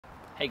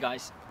Hey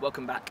guys,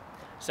 welcome back.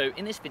 So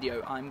in this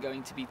video I'm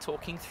going to be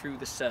talking through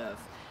the serve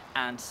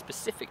and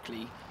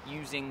specifically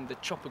using the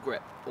chopper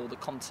grip or the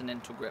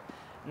Continental grip.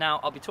 Now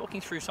I'll be talking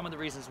through some of the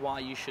reasons why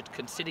you should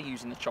consider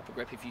using the chopper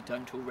grip if you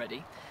don't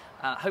already.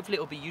 Hopefully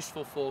it will be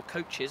useful for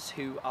coaches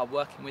who are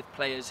working with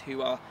players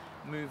who are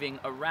moving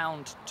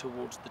around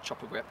towards the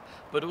chopper grip,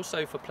 but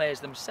also for players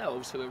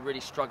themselves who are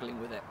really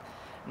struggling with it.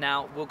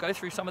 Now we'll go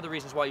through some of the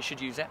reasons why you should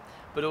use it,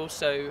 but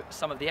also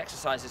some of the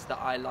exercises that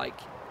I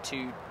like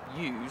to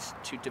use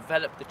to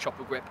develop the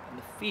chopper grip and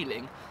the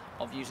feeling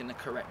of using the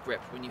correct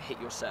grip when you hit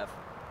your serve.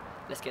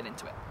 Let's get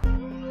into it.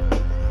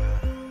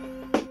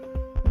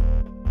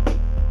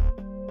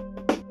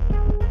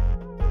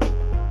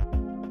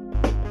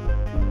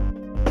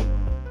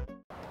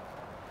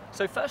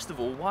 So first of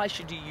all, why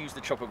should you use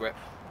the chopper grip?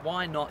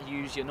 Why not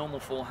use your normal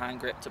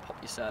forehand grip to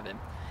pop your serve in?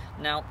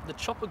 Now, the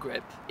chopper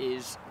grip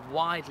is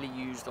widely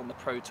used on the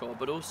Pro Tour,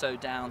 but also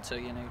down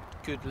to,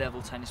 good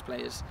level tennis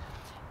players.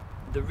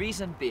 The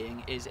reason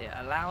being is it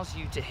allows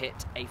you to hit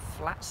a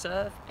flat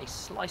serve, a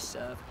slice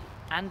serve,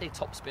 and a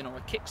topspin or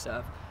a kick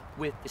serve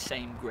with the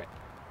same grip.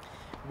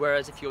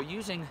 Whereas if you're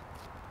using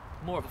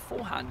more of a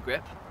forehand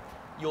grip,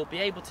 you'll be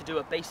able to do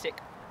a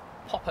basic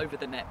pop over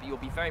the net, but you'll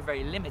be very,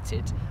 very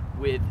limited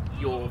with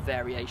your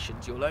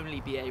variations. You'll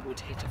only be able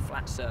to hit a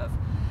flat serve,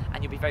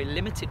 and you'll be very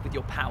limited with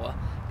your power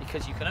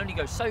because you can only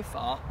go so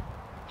far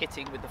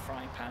hitting with the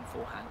frying pan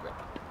forehand grip.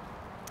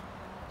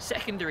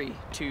 Secondary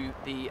to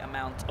the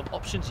amount of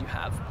options you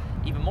have,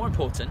 even more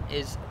important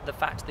is the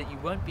fact that you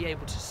won't be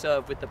able to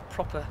serve with the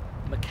proper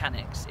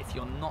mechanics if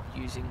you're not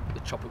using the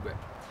chopper grip.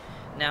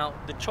 Now,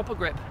 the chopper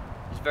grip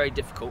is very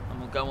difficult,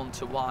 and we'll go on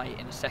to why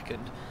in a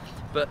second,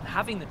 but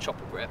having the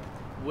chopper grip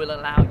will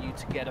allow you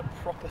to get a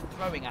proper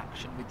throwing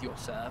action with your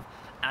serve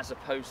as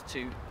opposed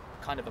to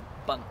kind of a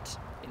bunt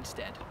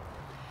instead.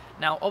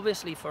 Now,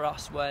 obviously for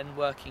us when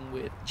working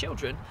with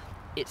children,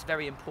 it's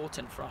very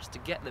important for us to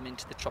get them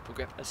into the chopper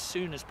grip as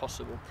soon as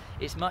possible.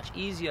 It's much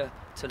easier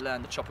to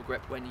learn the chopper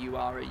grip when you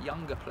are a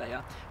younger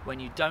player,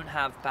 when you don't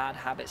have bad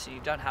habits and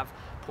you don't have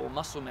poor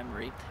muscle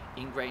memory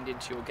ingrained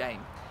into your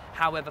game.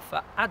 However,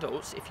 for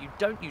adults, if you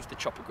don't use the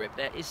chopper grip,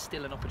 there is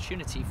still an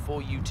opportunity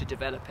for you to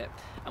develop it.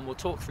 And we'll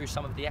talk through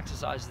some of the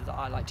exercises that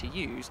I like to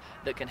use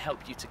that can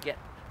help you to get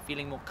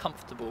feeling more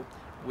comfortable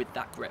with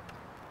that grip.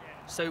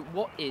 So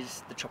what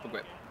is the chopper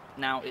grip?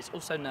 Now, it's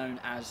also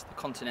known as the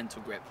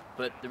Continental grip,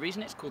 but the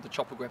reason it's called the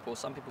chopper grip, or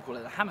some people call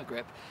it the hammer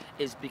grip,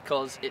 is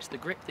because it's the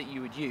grip that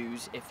you would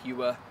use if you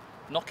were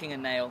knocking a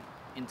nail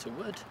into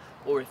wood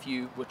or if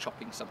you were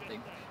chopping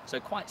something. So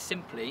quite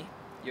simply,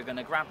 you're going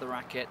to grab the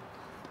racket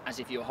as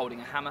if you were holding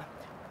a hammer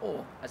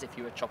or as if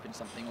you were chopping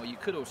something, or you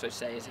could also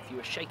say as if you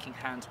were shaking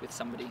hands with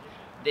somebody.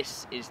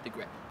 This is the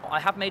grip. I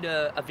have made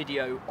a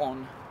video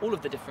on all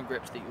of the different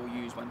grips that you'll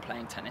use when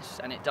playing tennis,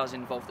 and it does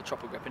involve the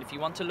chopper grip, and if you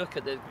want to look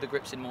at the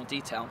grips in more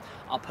detail,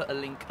 I'll put a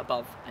link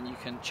above and you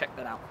can check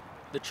that out.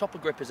 The chopper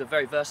grip is a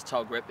very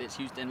versatile grip. It's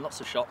used in lots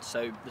of shots,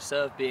 so the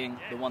serve being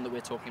the one that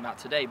we're talking about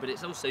today, but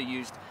it's also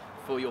used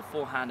for your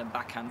forehand and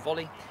backhand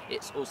volley.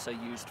 It's also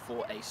used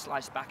for a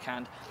slice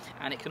backhand,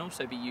 and it can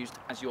also be used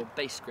as your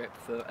base grip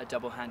for a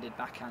double-handed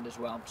backhand as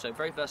well. So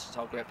very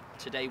versatile grip.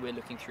 Today we're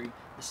looking through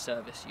the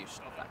service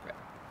use of that grip.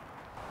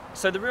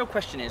 So the real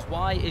question is,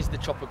 why is the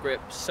chopper grip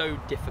so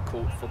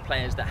difficult for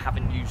players that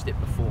haven't used it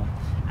before?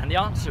 And the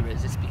answer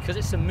is, it's because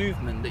it's a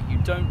movement that you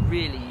don't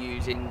really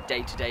use in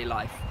day-to-day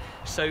life.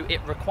 So it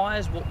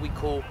requires what we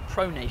call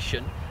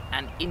pronation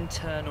and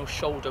internal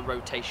shoulder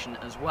rotation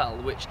as well,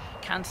 which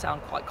can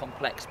sound quite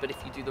complex, but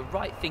if you do the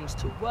right things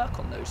to work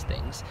on those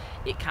things,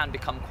 it can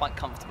become quite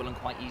comfortable and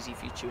quite easy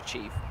for you to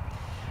achieve.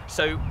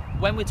 So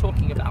when we're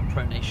talking about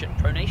pronation,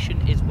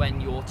 pronation is when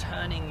you're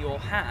turning your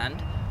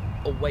hand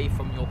away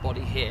from your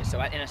body here.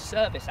 So in a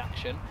service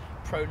action,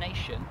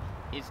 pronation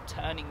is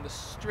turning the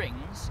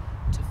strings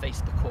to face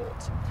the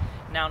court.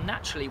 Now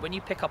naturally, when you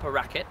pick up a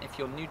racket, if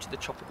you're new to the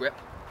chopper grip,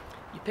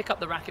 you pick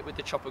up the racket with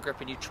the chopper grip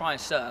and you try a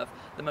serve,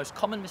 the most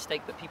common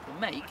mistake that people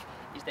make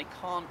is they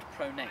can't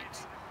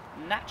pronate.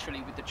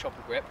 Naturally with the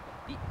chopper grip,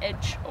 the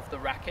edge of the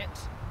racket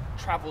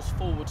travels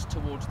forwards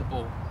towards the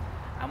ball.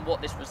 And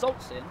what this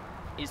results in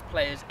is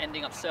players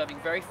ending up serving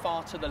very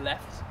far to the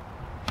left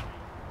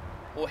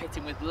or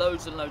hitting with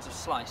loads and loads of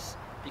slice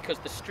because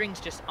the strings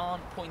just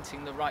aren't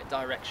pointing the right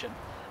direction.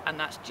 And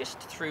that's just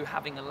through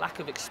having a lack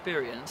of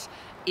experience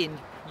in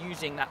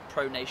using that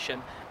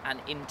pronation and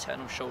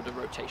internal shoulder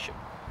rotation.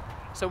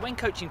 So when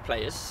coaching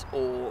players,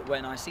 or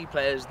when I see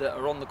players that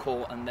are on the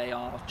court and they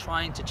are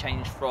trying to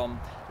change from,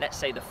 let's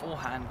say, the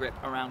forehand grip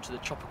around to the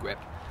chopper grip,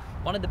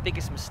 one of the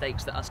biggest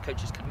mistakes that us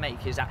coaches can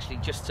make is actually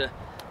just to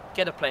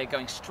get a player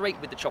going straight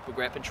with the chopper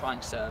grip and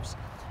trying serves.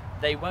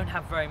 They won't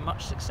have very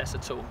much success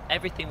at all.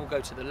 Everything will go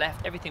to the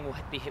left, everything will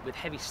be hit with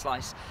heavy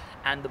slice,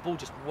 and the ball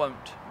just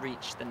won't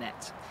reach the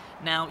net.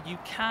 Now, you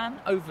can,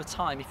 over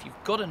time, if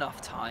you've got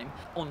enough time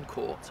on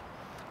court,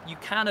 you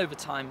can over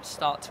time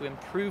start to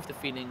improve the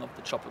feeling of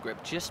the chopper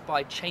grip just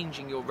by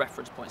changing your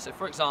reference point. So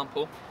for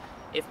example,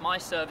 if my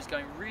serve is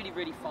going really,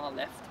 really far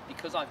left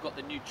because I've got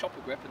the new chopper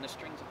grip and the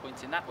strings are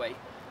pointing that way,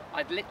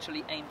 I'd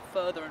literally aim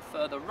further and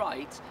further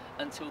right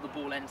until the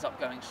ball ends up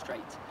going straight.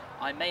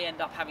 I may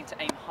end up having to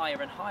aim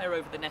higher and higher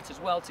over the net as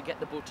well to get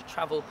the ball to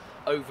travel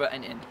over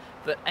and in.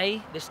 But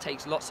A, this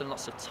takes lots and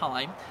lots of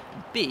time.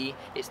 B,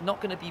 it's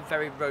not going to be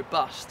very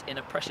robust in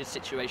a pressured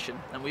situation.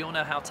 And we all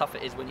know how tough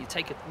it is when you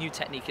take a new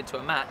technique into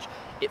a match,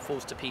 it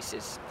falls to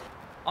pieces.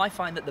 I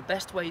find that the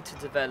best way to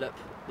develop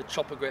the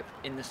chopper grip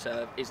in the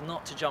serve is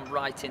not to jump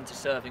right into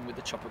serving with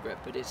the chopper grip,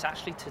 but it's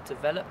actually to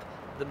develop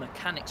the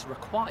mechanics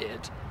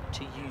required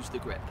to use the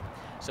grip.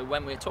 So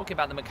when we're talking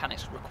about the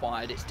mechanics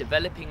required, it's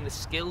developing the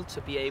skill to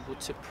be able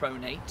to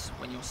pronate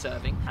when you're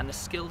serving and the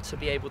skill to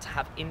be able to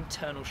have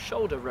internal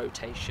shoulder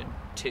rotation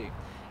too.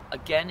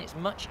 Again, it's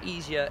much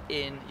easier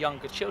in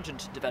younger children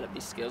to develop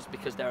these skills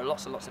because there are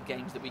lots and lots of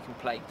games that we can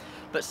play.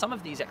 But some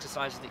of these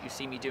exercises that you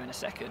see me do in a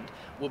second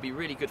will be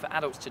really good for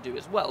adults to do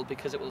as well,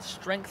 because it will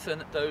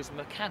strengthen those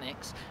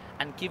mechanics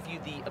and give you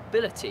the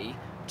ability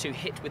to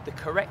hit with the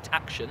correct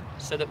action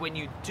so that when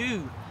you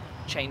do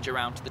change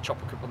around to the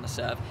chopper grip on the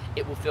serve,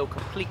 it will feel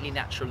completely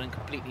natural and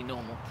completely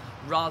normal,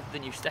 rather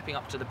than you stepping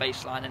up to the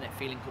baseline and it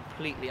feeling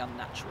completely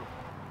unnatural.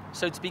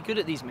 So to be good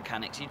at these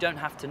mechanics, you don't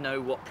have to know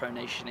what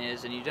pronation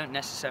is, and you don't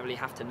necessarily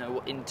have to know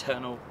what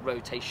internal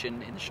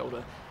rotation in the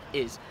shoulder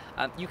is.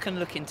 You can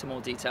look into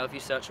more detail. If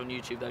you search on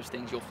YouTube those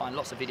things, you'll find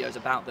lots of videos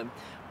about them.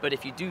 But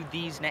if you do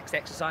these next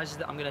exercises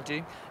that I'm going to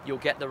do, you'll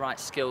get the right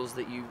skills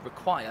that you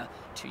require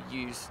to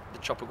use the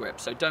chopper grip.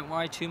 So don't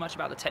worry too much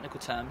about the technical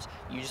terms.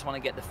 You just want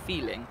to get the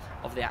feeling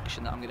of the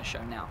action that I'm going to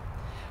show now.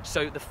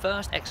 So the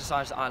first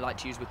exercise that I like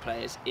to use with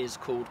players is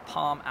called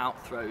palm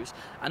out throws,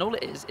 and all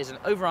it is an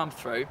overarm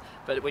throw,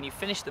 but when you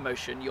finish the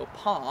motion, your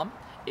palm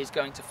is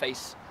going to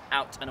face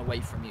out and away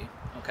from you,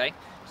 okay?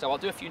 So I'll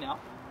do a few now.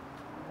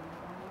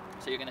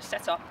 So you're going to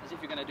set up as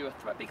if you're going to do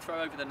a big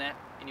throw over the net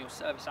in your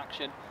service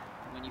action,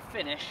 and when you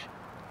finish,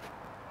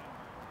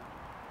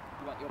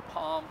 you want your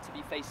palm to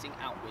be facing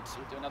outwards. So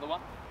we'll do another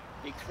one.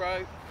 Big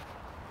throw,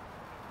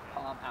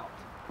 palm out,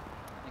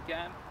 and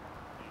again.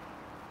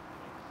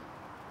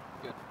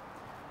 Good.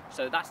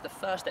 So that's the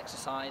first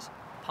exercise,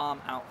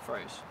 palm out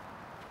throws.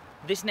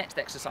 This next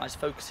exercise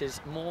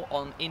focuses more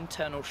on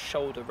internal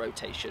shoulder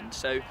rotation.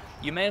 So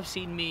you may have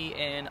seen me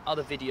in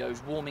other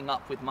videos warming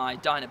up with my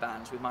dyno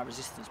bands, with my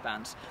resistance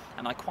bands,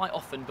 and I quite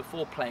often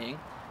before playing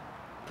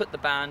put the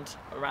band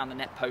around the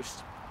net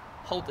post,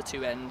 hold the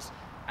two ends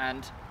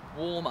and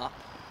warm up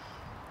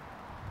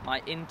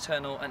my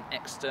internal and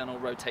external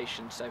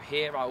rotation. So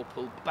here I will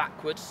pull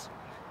backwards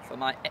for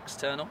my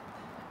external,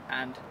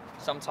 and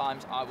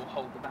sometimes I will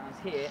hold the bands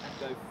here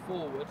and go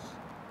forwards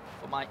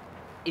for my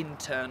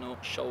internal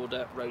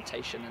shoulder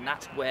rotation, and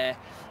that's where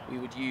we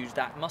would use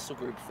that muscle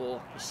group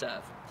for the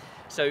serve.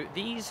 So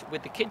these,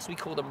 with the kids, we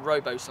call them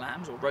robo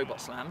slams or robot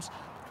slams.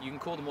 You can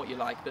call them what you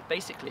like, but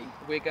basically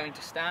we're going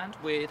to stand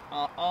with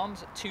our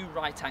arms at two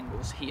right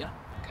angles here,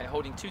 okay,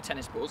 holding two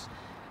tennis balls,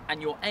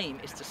 and your aim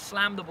is to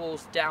slam the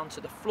balls down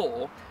to the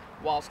floor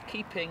whilst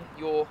keeping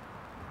your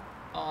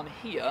arm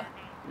here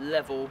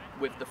level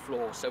with the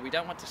floor. So we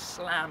don't want to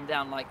slam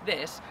down like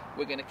this,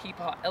 we're going to keep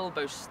our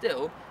elbows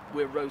still,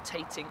 we're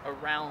rotating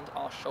around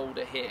our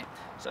shoulder here.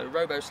 So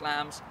robo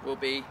slams will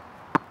be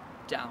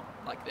down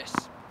like this.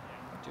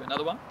 Do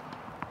another one.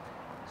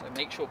 So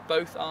make sure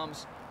both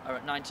arms are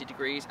at 90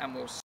 degrees and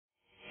we'll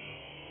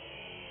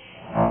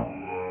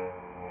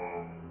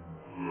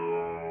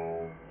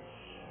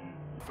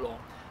floor.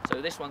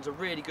 So this one's a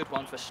really good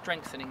one for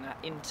strengthening that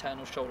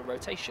internal shoulder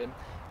rotation,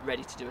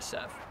 ready to do a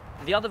serve.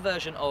 The other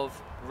version of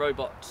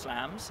robot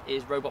slams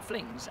is robot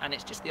flings, and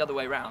it's just the other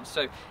way around.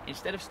 So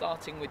instead of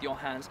starting with your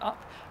hands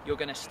up, you're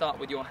going to start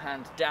with your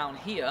hand down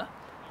here,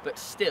 but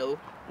still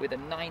with a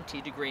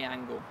 90-degree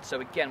angle.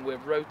 So again, we're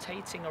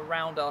rotating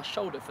around our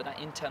shoulder for that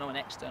internal and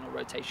external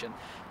rotation.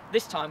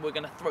 This time we're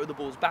going to throw the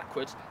balls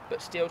backwards,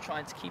 but still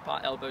trying to keep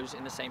our elbows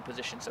in the same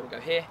position. So we'll go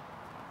here,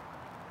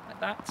 like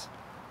that,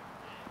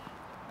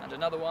 and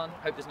another one.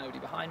 Hope there's nobody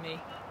behind me.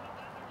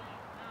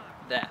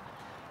 There.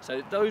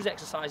 So those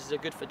exercises are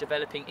good for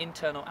developing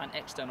internal and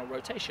external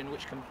rotation,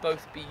 which can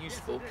both be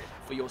useful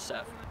for your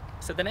serve.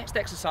 So the next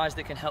exercise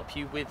that can help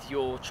you with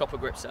your chopper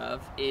grip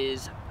serve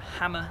is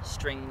hammer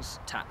strings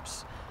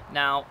taps.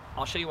 Now,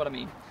 I'll show you what I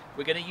mean.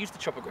 We're going to use the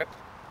chopper grip.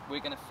 We're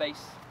going to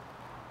face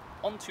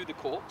onto the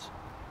court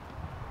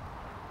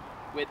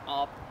with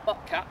our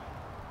butt cap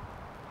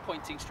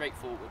pointing straight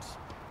forwards.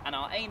 And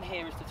our aim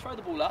here is to throw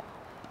the ball up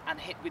and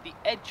hit with the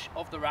edge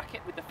of the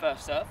racket with the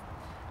first serve.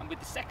 And with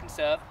the second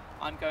serve,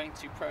 I'm going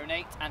to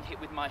pronate and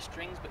hit with my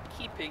strings, but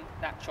keeping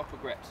that chopper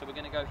grip. So we're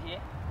going to go here,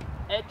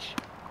 edge,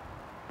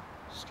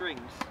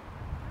 strings,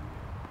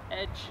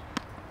 edge,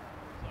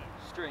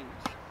 strings.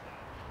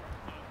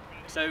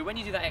 So when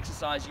you do that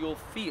exercise, you'll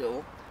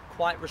feel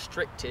quite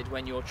restricted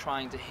when you're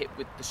trying to hit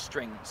with the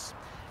strings.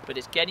 But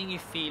it's getting you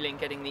feeling,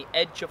 getting the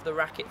edge of the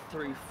racket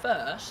through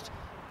first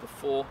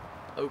before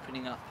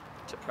opening up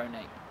to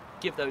pronate.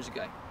 Give those a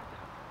go.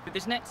 But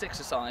this next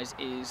exercise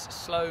is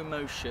slow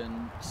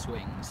motion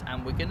swings,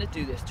 and we're going to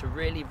do this to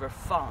really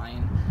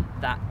refine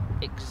that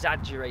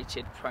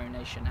exaggerated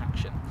pronation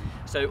action.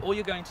 So all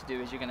you're going to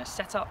do is you're going to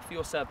set up for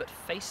your serve but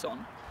face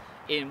on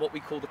in what we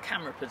call the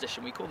camera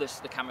position. We call this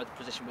the camera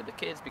position with the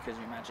kids because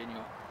you imagine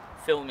you're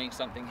filming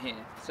something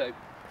here. So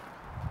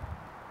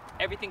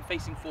everything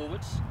facing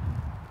forwards,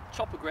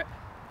 chopper grip,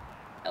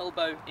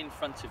 elbow in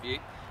front of you,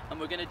 and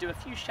we're going to do a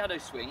few shadow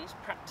swings,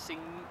 practicing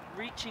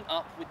reaching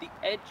up with the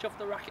edge of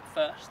the racket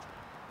first,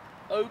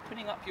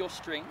 opening up your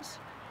strings,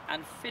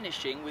 and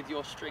finishing with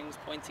your strings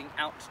pointing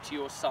out to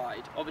your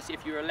side. Obviously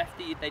if you're a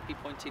lefty, they'd be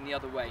pointing the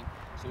other way.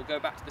 So we'll go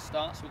back to the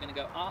start, so we're going to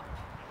go up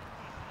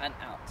and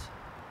out.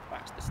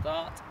 Back to the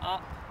start,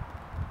 up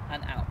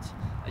and out.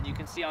 And you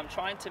can see I'm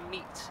trying to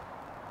meet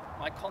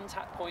my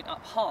contact point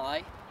up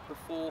high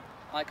before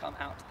I come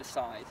out to the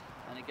side.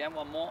 And again,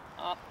 one more,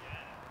 up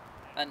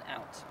and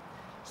out.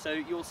 So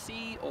you'll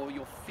see or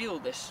you'll feel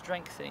this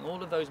strengthening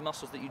all of those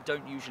muscles that you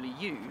don't usually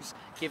use,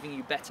 giving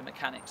you better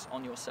mechanics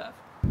on your serve.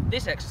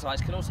 This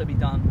exercise can also be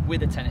done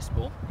with a tennis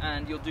ball,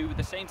 and you'll do with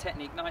the same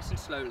technique nice and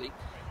slowly,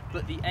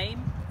 but the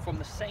aim from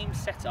the same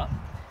setup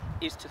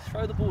is to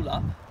throw the ball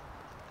up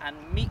and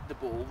meet the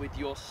ball with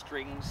your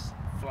strings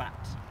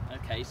flat.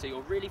 Okay, so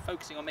you're really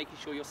focusing on making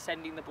sure you're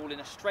sending the ball in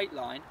a straight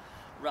line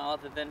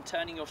rather than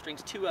turning your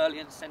strings too early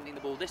and sending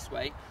the ball this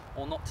way,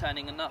 or not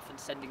turning enough and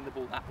sending the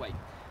ball that way.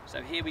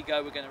 So here we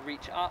go, we're going to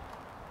reach up,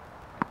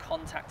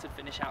 contact and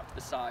finish out to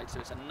the side. So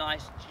it's a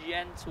nice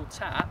gentle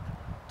tap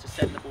to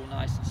send the ball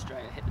nice and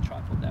straight. I hit the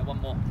tripod there,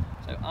 one more.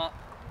 So up,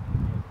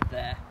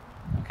 there.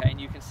 Okay, and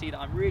you can see that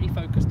I'm really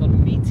focused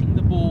on meeting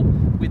the ball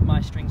with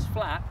my strings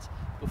flat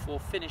before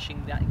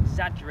finishing that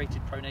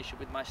exaggerated pronation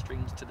with my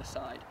strings to the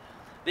side.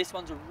 This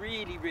one's a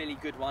really, really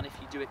good one if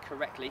you do it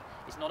correctly.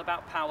 It's not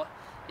about power,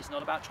 it's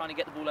not about trying to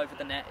get the ball over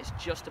the net, it's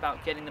just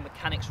about getting the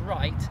mechanics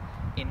right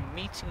in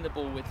meeting the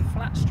ball with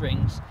flat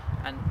strings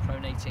and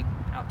pronating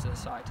out to the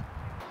side.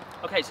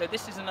 Okay, so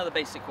this is another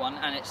basic one,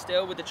 and it's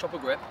still with the chopper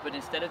grip, but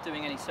instead of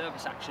doing any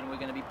service action, we're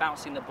going to be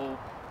bouncing the ball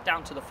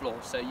down to the floor.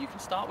 So you can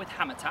start with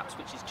hammer taps,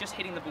 which is just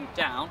hitting the ball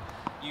down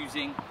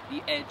using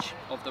the edge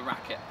of the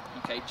racket,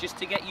 okay, just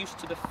to get used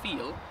to the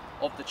feel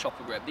of the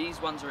chopper grip. These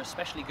ones are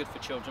especially good for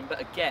children, but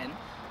again,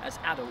 as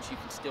adults, you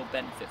can still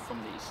benefit from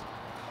these.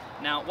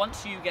 Now,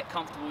 once you get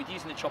comfortable with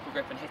using the chopper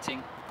grip and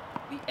hitting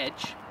the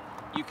edge,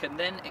 you can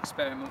then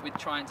experiment with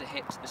trying to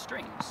hit the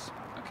strings,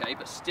 okay,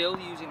 but still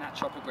using that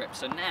chopper grip.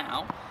 So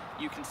now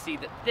you can see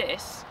that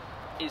this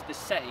is the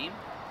same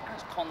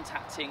as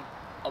contacting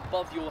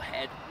above your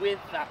head with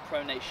that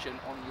pronation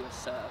on your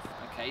serve,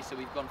 okay? So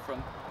we've gone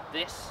from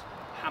this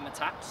hammer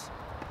taps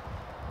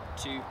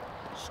to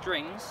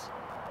strings,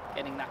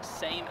 getting that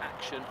same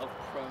action of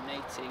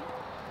pronating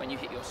when you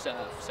hit your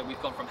serve. So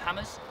we've gone from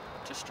hammers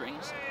to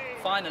strings.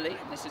 Finally,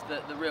 and this is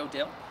the real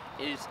deal,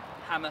 is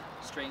hammer,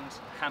 strings,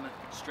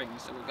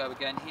 so we'll go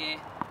again here,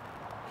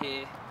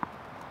 here,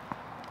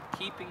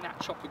 keeping that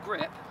chopper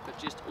grip, but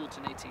just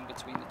alternating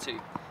between the two.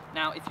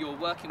 Now, if you're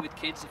working with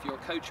kids, if you're a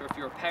coach or if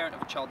you're a parent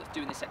of a child that's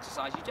doing this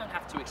exercise, you don't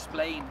have to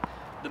explain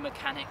the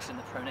mechanics and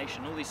the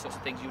pronation, all these sorts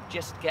of things. You'll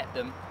just get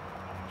them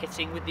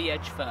hitting with the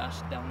edge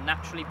first. They'll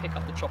naturally pick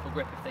up the chopper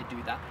grip if they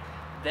do that.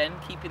 Then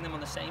keeping them on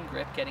the same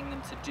grip, getting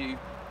them to do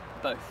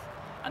both.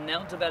 And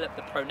they'll develop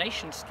the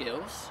pronation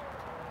skills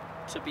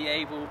to be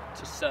able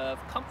to serve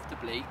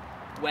comfortably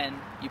when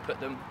you put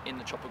them in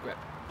the chopper grip.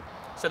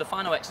 So the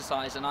final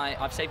exercise, and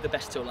I've saved the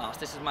best till last.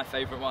 This is my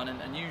favourite one,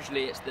 and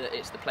usually it's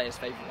the player's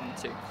favourite one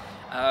too.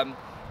 I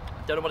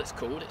don't know what it's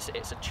called.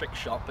 It's a trick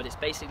shot, but it's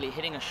basically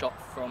hitting a shot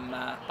from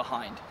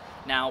behind.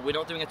 Now, we're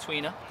not doing a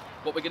tweener.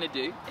 What we're going to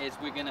do is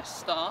we're going to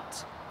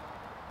start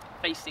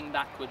facing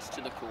backwards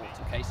to the court.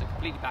 Okay, so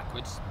completely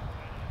backwards.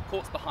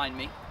 Court's behind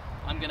me.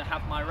 I'm going to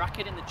have my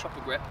racket in the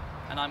chopper grip,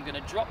 and I'm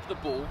going to drop the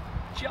ball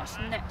just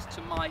next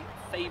to my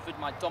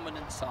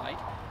dominant side,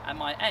 and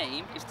my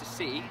aim is to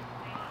see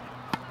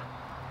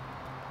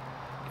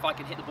if I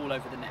can hit the ball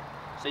over the net.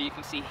 So you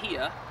can see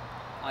here,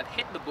 I've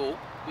hit the ball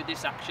with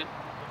this action.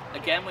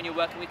 Again, when you're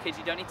working with kids,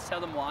 you don't need to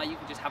tell them why, you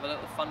can just have a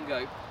little fun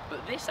go.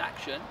 But this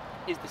action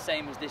is the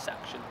same as this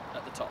action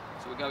at the top.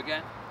 So we'll go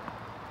again.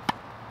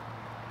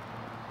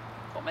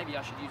 Or maybe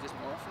I should use this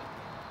more often.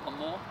 One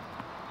more.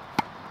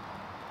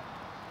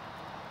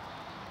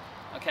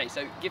 Okay,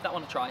 so give that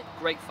one a try,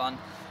 great fun.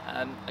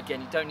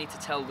 Again, you don't need to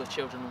tell the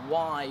children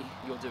why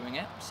you're doing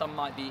it. Some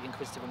might be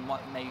inquisitive and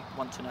may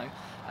want to know.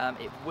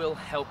 It will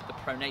help the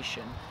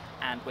pronation,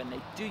 and when they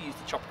do use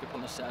the chopper grip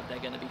on the serve, they're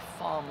going to be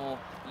far more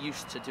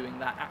used to doing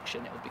that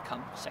action. It will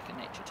become second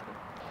nature to them.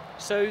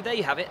 So there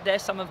you have it.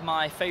 There's some of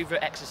my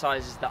favourite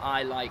exercises that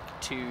I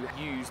like to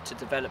use to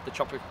develop the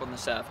chopper grip on the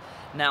serve.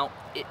 Now,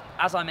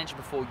 as I mentioned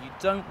before, you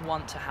don't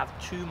want to have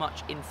too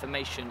much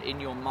information in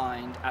your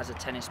mind as a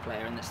tennis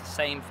player, and it's the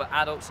same for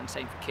adults and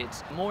same for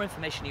kids. The more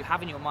information you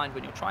have in your mind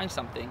when you're trying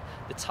something,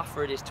 the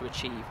tougher it is to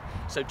achieve.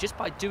 So just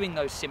by doing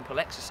those simple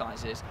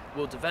exercises,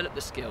 we'll develop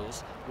the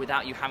skills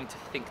without you having to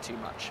think too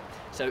much.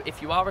 So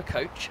if you are a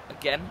coach,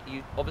 again,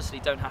 you obviously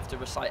don't have to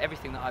recite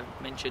everything that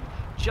I've mentioned.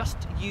 just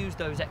use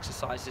those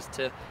exercises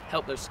to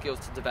help those skills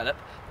to develop.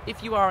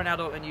 If you are an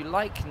adult and you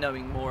like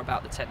knowing more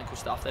about the technical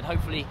stuff, then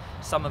hopefully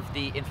some of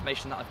the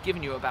information that I've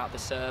given you about the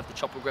serve, the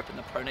chopper grip and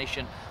the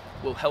pronation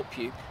will help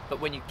you.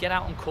 But when you get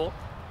out on court,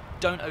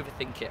 don't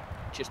overthink it.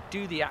 Just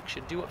do the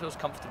action, do what feels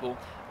comfortable.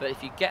 But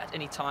if you get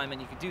any time and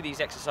you can do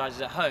these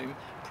exercises at home,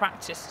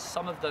 practice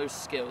some of those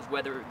skills,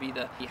 whether it be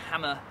the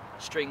hammer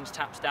strings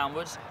taps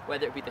downwards,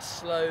 whether it be the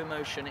slow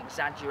motion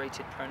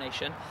exaggerated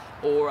pronation,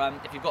 or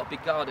if you've got a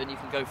big garden, you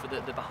can go for the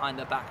behind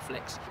the back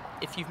flicks.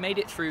 If you've made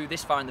it through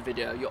this far in the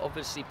video, you're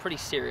obviously pretty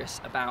serious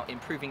about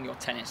improving your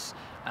tennis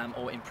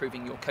or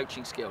improving your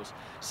coaching skills.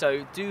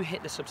 So do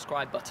hit the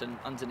subscribe button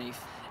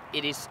underneath.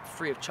 It is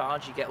free of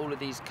charge. You get all of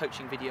these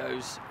coaching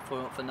videos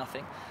for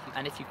nothing.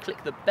 And if you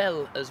click the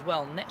bell as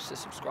well next to the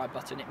subscribe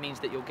button, it means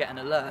that you'll get an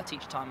alert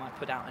each time I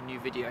put out a new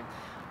video.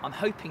 I'm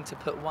hoping to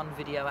put one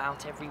video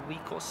out every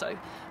week or so.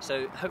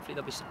 So hopefully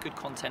there'll be some good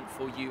content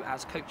for you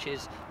as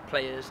coaches,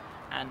 players,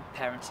 and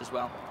parents as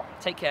well.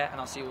 Take care, and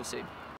I'll see you all soon.